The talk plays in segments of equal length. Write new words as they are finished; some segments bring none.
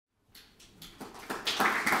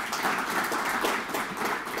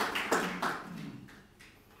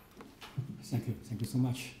Thank you so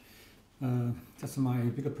much. That's my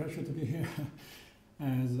big pleasure to be here,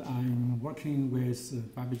 as I'm working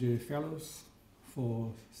with Babbage Fellows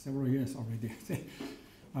for several years already,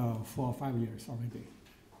 4 or 5 years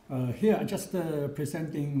already. Here I'm just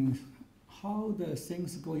presenting how the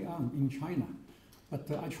things going on in China,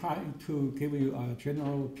 but I try to give you a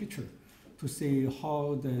general picture to see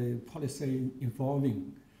how the policy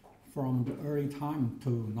evolving from the early time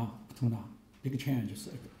to now. Big changes,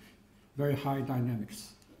 very high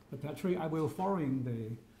dynamics. But actually, I will following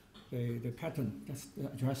the pattern, just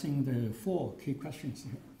addressing the 4 key questions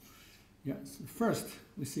here. Yes, first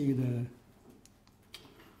we see the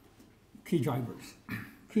key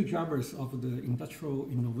drivers of the industrial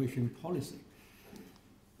innovation policy.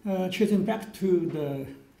 Tracing back to the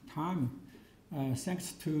time,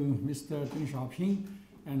 thanks to Mr. Deng Xiaoping,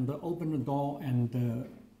 and opened the door and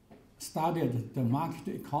started the market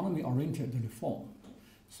economy-oriented reform.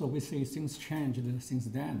 So we see things changed since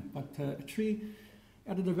then. But actually,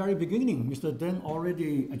 at the very beginning, Mr. Deng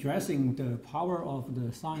already addressing the power of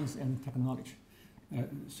the science and technology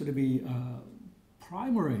should be a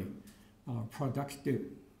primary productive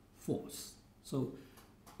force. So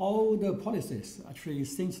all the policies actually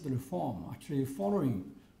since the reform actually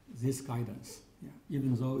following this guidance,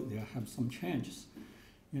 even though they have some changes.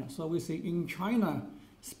 So we see in China,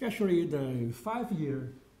 especially the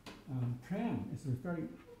 5-year plan is very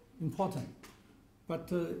important. But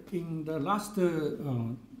in the last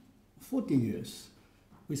 40 years,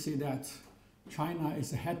 we see that China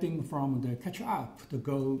is heading from the catch-up to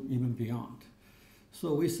go even beyond.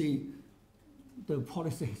 So we see the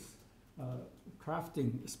policies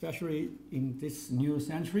crafting, especially in this new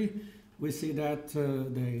century, we see that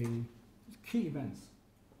the key events,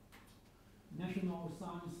 National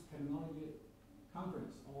Science Technology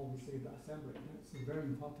Conference, or we say the assembly, that's very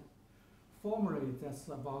important. Formally, that's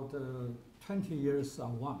about 20 years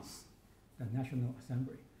once, the National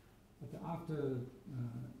Assembly. But after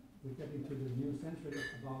we get into the new century,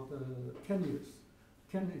 about 10 years,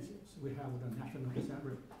 we have the National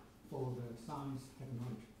Assembly for the science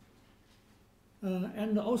technology.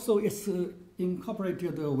 And also it's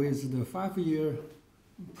incorporated with the 5-year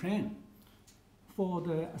plan. For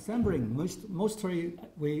the assembly, mostly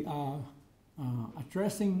we are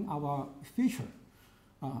addressing our future.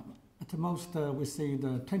 At the most, we see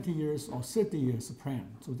the 20 years or 30 years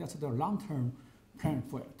plan. So that's the long-term plan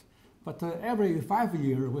for it. But every 5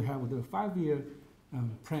 years, we have the 5-year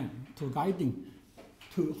plan to guiding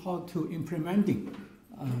to how to implementing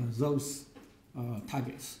those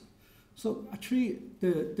targets. So actually,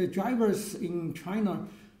 the drivers in China,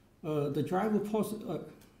 the driver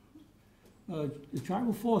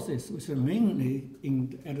forces was mainly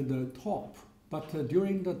at the top. But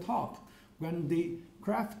during the top, when they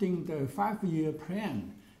crafting the 5-year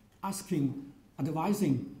plan,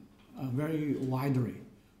 advising very widely.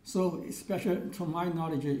 So especially to my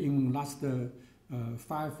knowledge, in last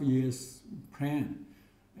 5 years plan,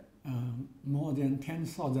 more than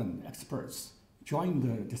 10,000 experts joined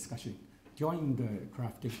the discussion, joined the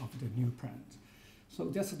crafting of the new plans. So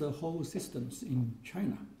that's the whole systems in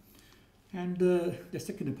China. And the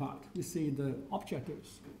second part, we see the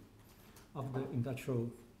objectives of the industrial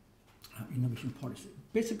innovation policy.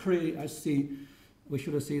 Basically, we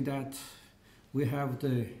should see that we have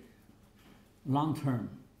the long-term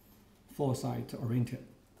foresight oriented.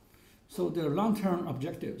 So the long-term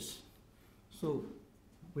objectives. So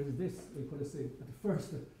with this, we could say at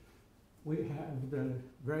first, we have the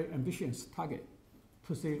very ambitious target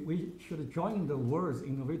to say we should join the world's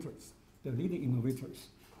innovators, the leading innovators.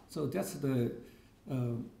 So that's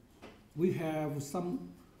we have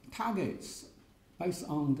some targets based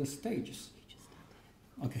on the stages.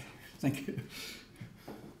 Okay, thank you.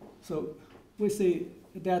 So we see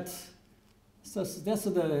that that's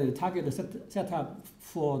the target set up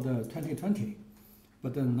for the 2020.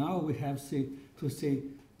 But now we have to see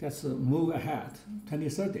that's move ahead,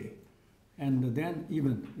 2030. And then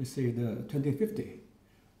even we see the 2050.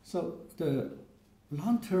 So the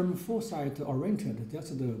long-term foresight oriented,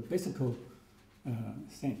 that's the basic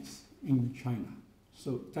things in China.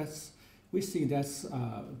 So we see that's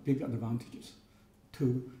big advantages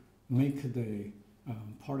to make the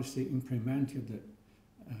policy implemented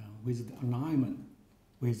with the alignment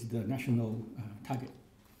with the national target.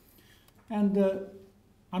 And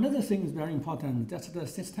another thing is very important, that's the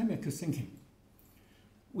systemic thinking.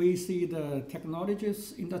 We see the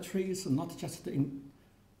technologies, industries, not just in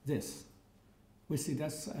this. We see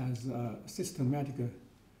that as systematic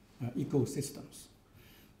ecosystems.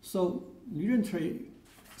 So usually,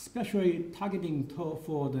 especially targeting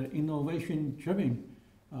for the innovation-driven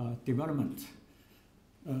development,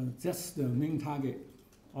 That's the main target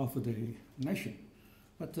of the nation.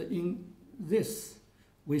 But in this,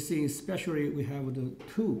 we see especially we have the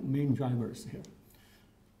two main drivers here.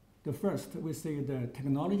 The first, we see the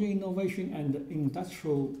technology innovation and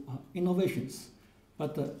industrial innovations.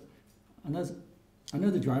 But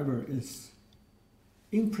another driver is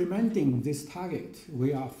implementing this target.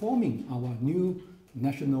 We are forming our new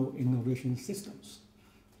national innovation systems.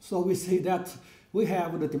 So we see that we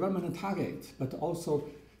have the development target, but also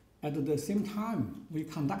at the same time, we're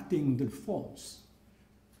conducting the reforms,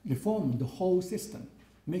 reform the whole system,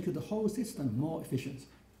 make the whole system more efficient,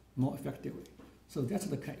 more effectively. So that's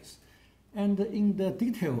the case. And in the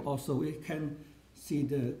detail also, we can see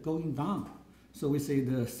the going down. So we see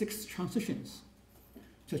the 6 transitions.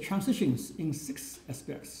 The transitions in 6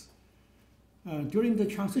 aspects. During the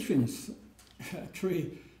transitions,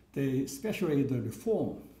 actually, especially the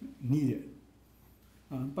reform needed.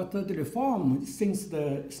 But the reform, since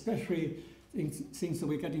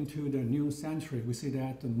we get into the new century, we see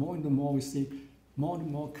that more and more we see more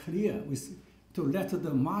and more clear to let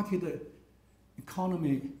the market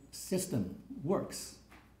economy system works,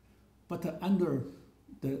 but under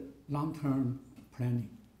the long-term planning.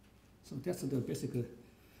 So that's the basic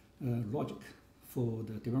logic for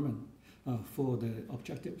the development, for the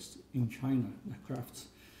objectives in China crafts.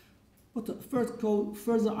 But first go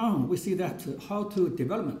further on, we see that how to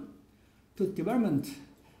development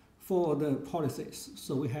for the policies.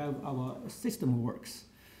 So we have our system works.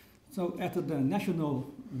 So at the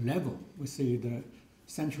national level, we see the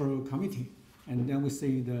central committee, and then we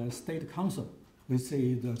see the state council. We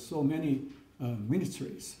see so many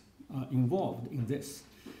ministries involved in this.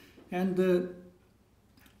 And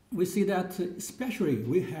we see that especially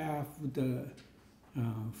we have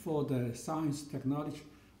for the science, technology,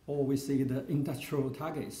 or we see the industrial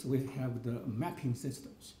targets, we have the mapping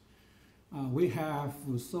systems. We have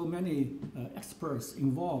so many experts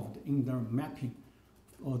involved in the mapping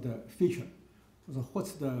or the future. So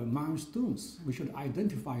what's the milestones? We should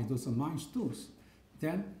identify those milestones.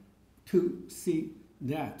 Then to see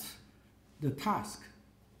that the task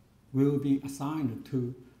will be assigned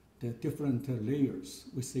to the different layers.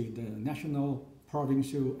 We see the national,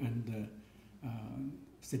 provincial, and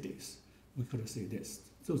cities. We could see this.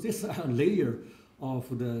 So this is a layer of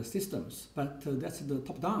the systems, but that's the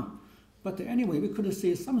top-down. But anyway, we could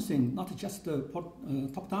see something, not just the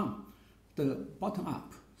top-down, the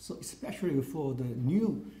bottom-up. So especially for the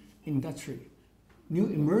new industry, new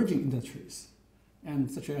emerging industries, and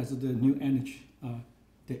such as the new energy,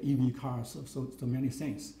 the EV cars, so many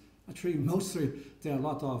things. Actually, mostly there are a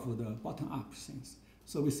lot of the bottom-up things.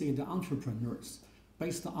 So we see the entrepreneurs,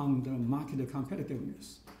 based on the market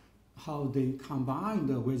competitiveness, how they combine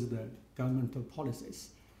with the governmental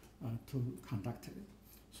policies to conduct it.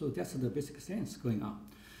 So that's the basic sense going on.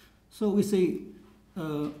 So we see,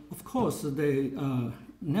 of course, the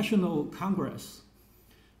National Congress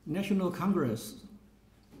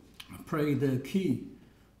play the key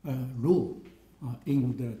role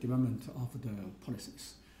in the development of the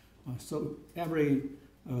policies. So every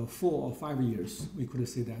 4 or 5 years, we could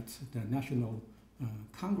see that the National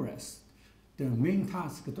Congress, the main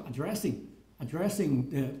task to addressing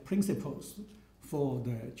the principles for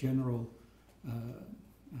the general,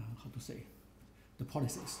 the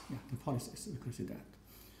policies. Yeah, the policies, we could see that.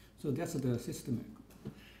 So that's the system.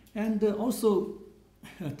 And also,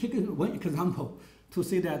 take one example to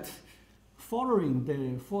see that following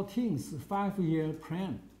the 14th 5-year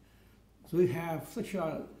plan, so we have such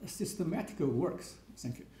a systematic works.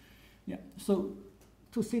 Thank you. Yeah. So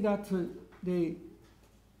to see that the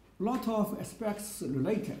lot of aspects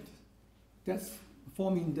related, that's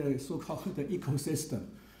forming the so-called the ecosystem,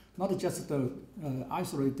 not just the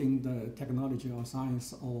isolating the technology or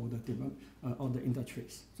science or the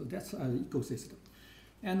industries. So that's an ecosystem.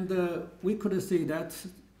 And we could see that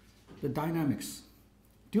the dynamics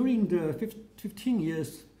during the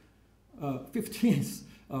 15th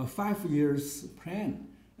 5 years plan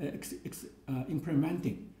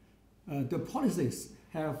implementing, the policies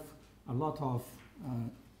have a lot of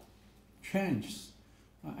changes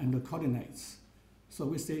and the coordinates. So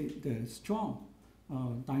we see the strong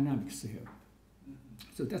dynamics here.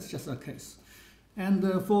 So that's just a case. And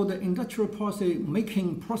for the industrial policy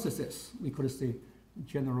making processes, we could see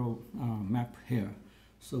general map here.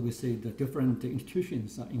 So we see the different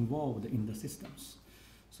institutions are involved in the systems.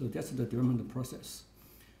 So that's the development process.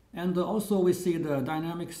 And also we see the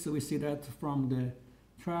dynamics, we see that from the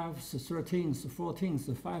 12th, 13th,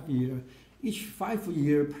 14th, 5-year, each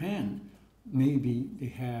 5-year plan, maybe they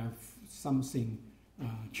have something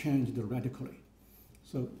changed radically.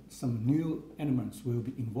 So some new elements will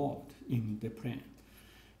be involved in the plan.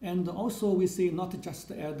 And also we see not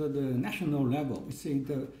just at the national level, we see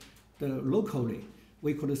the locally,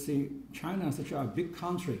 we could see China, such a big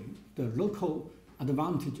country, the local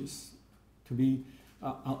advantages to be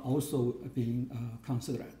are also being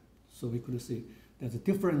considered. So we could see that the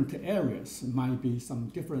different areas might be some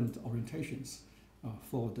different orientations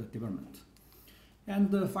for the development.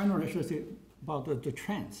 And finally, I should say about the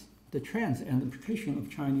trends and application of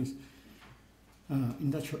Chinese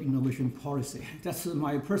industrial innovation policy. That's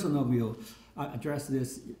my personal view. I address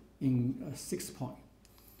this in 6 points.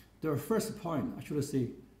 The first point, I should say,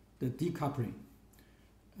 the decoupling.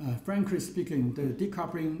 Frankly speaking, the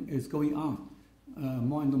decoupling is going on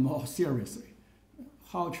more and more seriously.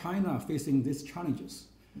 How China facing these challenges.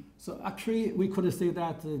 So actually, we could say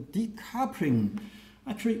that decoupling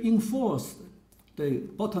actually enforced the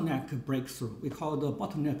bottleneck breakthrough. We call the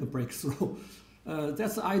bottleneck breakthrough.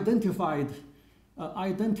 That's identified the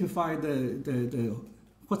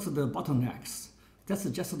what's the bottlenecks. That's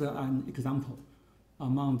just an example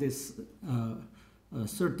among these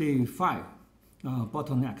 35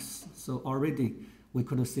 bottlenecks. So already we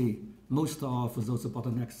could see most of those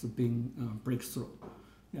bottlenecks being breakthrough.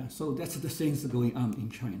 Yeah, so that's the things going on in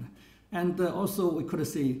China. And also we could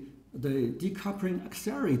see the decoupling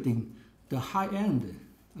accelerating the high-end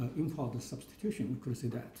import substitution. We could see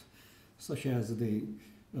that, such as the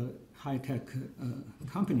high-tech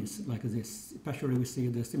companies like this, especially we see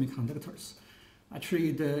the semiconductors.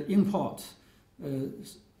 Actually, the import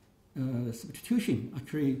substitution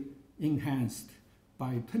actually enhanced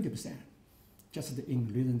by 20% just in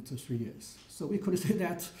recent 3 years. So we could say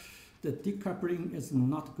that the decoupling is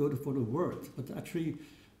not good for the world, but actually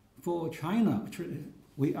for China, actually,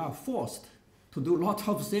 we are forced to do a lot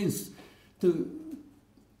of things to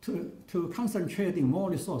concentrate in more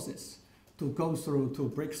resources to go through, to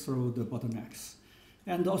break through the bottlenecks.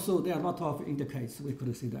 And also there are a lot of indicators, we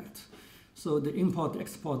could see that. So the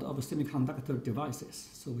import-export of semiconductor devices,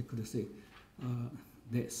 so we could see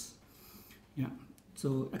this. Yeah.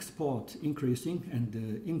 So export increasing and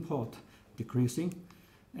import decreasing.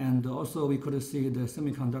 And also we could see the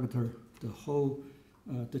semiconductor, the whole,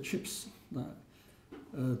 the chips.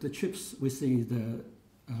 The chips, we see the,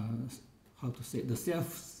 how to say, the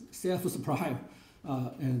self-supply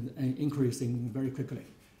and increasing very quickly.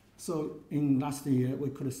 So in last year, we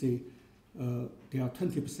could see there are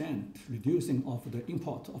 20% reducing of the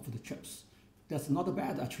import of the chips. That's not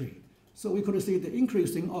bad, actually. So we could see the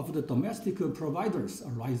increasing of the domestic providers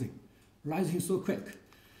are rising so quick.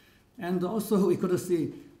 And also we could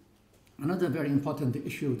see another very important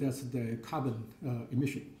issue, that's the carbon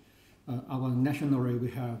emission. Our nationally, we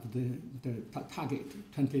have the target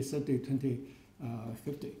 2030,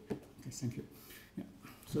 2050. Okay, thank you. Yeah.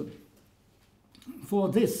 So for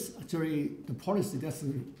this, actually, the policy that's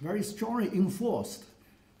very strongly enforced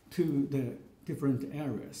to the different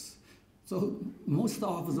areas. So most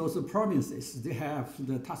of those provinces, they have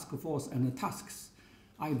the task force and the tasks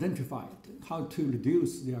identified how to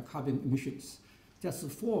reduce their carbon emissions. That's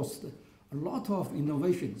forced a lot of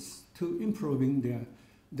innovations to improving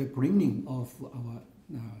the greening of our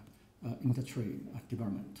industry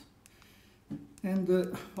development.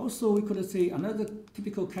 And also we could see another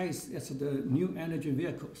typical case is the new energy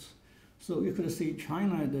vehicles. So you could see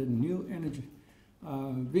China, the new energy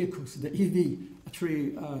vehicles, the EV,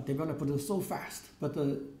 actually developed so fast. But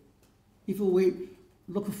if we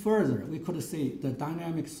look further, we could see the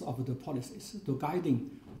dynamics of the policies to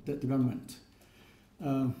guiding the development.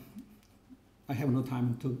 I have no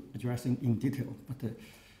time to addressing in detail, but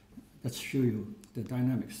let's show you the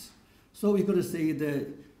dynamics. So we could see the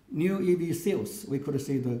new EV sales, we could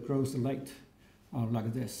see the growth rate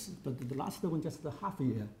like this. But the last one, just the half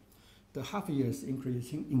year. The half year is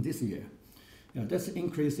increasing in this year. Yeah, that's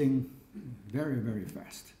increasing very, very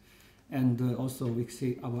fast. And also we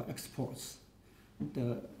see our exports.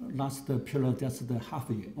 The last period, that's the half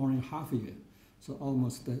year, only half year. So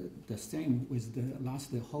almost the same with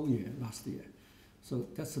the whole year, last year. So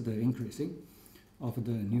that's the increasing of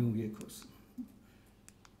the new vehicles.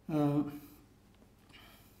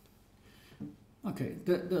 Okay,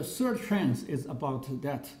 the third trend is about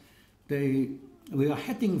that we are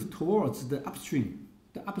heading towards the upstream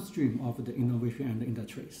of the innovation and the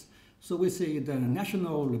industries. So we see the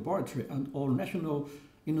national laboratory or national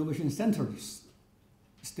innovation centers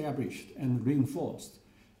established and reinforced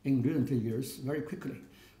in recent years very quickly.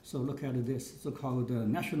 So look at this, so-called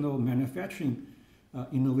national manufacturing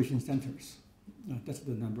innovation centers. That's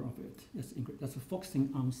the number of it. That's focusing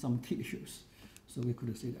on some key issues. So we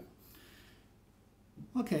could see that.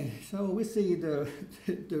 Okay, so we see the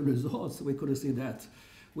results. We could see that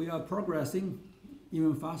we are progressing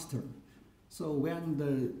even faster So when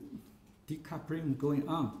the decoupling going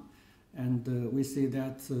on, and we see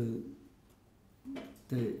that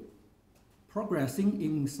the progressing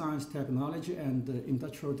in science, technology, and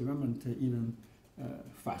industrial development even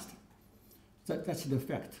faster. That's the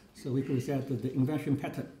fact. So we could say that the invention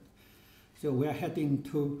pattern. So we are heading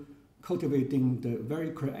to cultivating the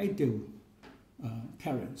very creative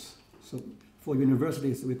talents. So for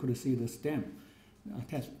universities, we could see the STEM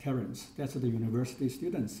talents. That's the university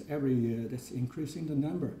students. Every year, that's increasing the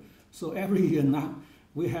number. So every year now,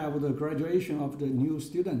 we have the graduation of the new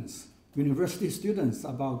students, university students,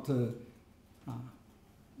 about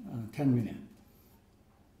 10 million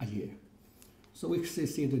a year. So we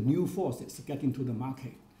see the new forces getting to the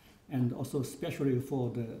market, and also especially for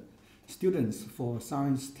the students for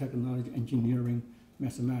science, technology, engineering,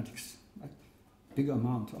 mathematics, like big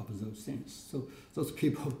amount of those things. So those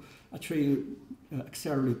people actually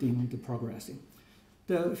accelerating the progressing.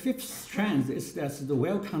 The fifth trend is that the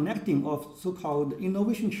well-connecting of so-called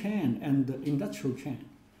innovation chain and the industrial chain.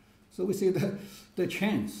 So we see the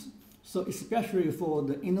chains. So especially for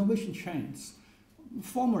the innovation chains,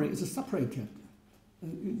 formerly it's separated.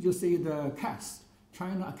 You see the CAS,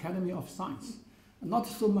 China Academy of Science, not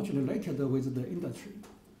so much related with the industry,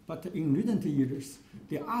 but in recent years,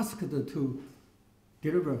 they asked to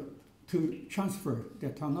deliver, to transfer their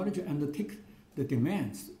technology and take the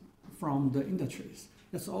demands from the industries.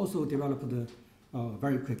 That's also developed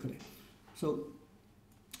very quickly. So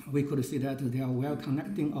we could see that they are well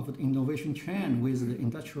connecting of the innovation chain with the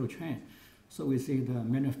industrial chain. So we see the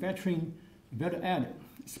manufacturing value added,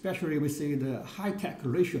 especially we see the high-tech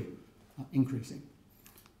ratio increasing.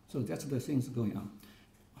 So that's the things going on.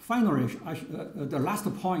 Finally, the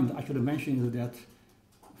last point I should mention is that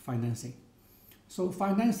financing. So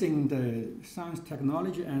financing the science,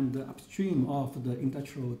 technology, and the upstream of the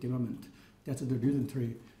industrial development, that's the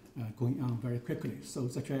recently going on very quickly. So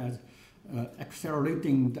such as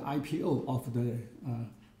accelerating the IPO of the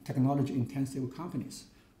technology-intensive companies,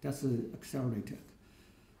 that's accelerated.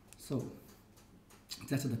 So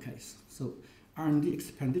that's the case. So R&D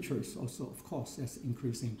expenditures also, of course, that's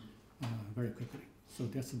increasing very quickly. So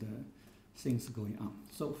that's the things going on.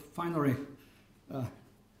 So finally,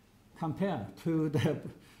 compared to the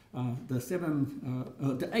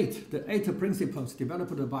eight principles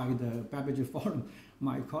developed by the Babbage Forum,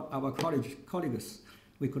 our colleagues,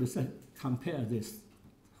 we could say, compare this,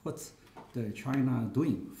 what's the China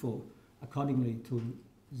doing for accordingly to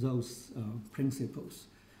those principles.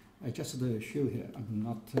 I just show here. I'm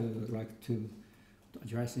not like to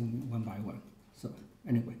addressing one by one. So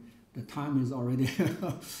anyway, the time is already.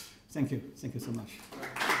 Thank you so much.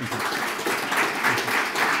 Thank you.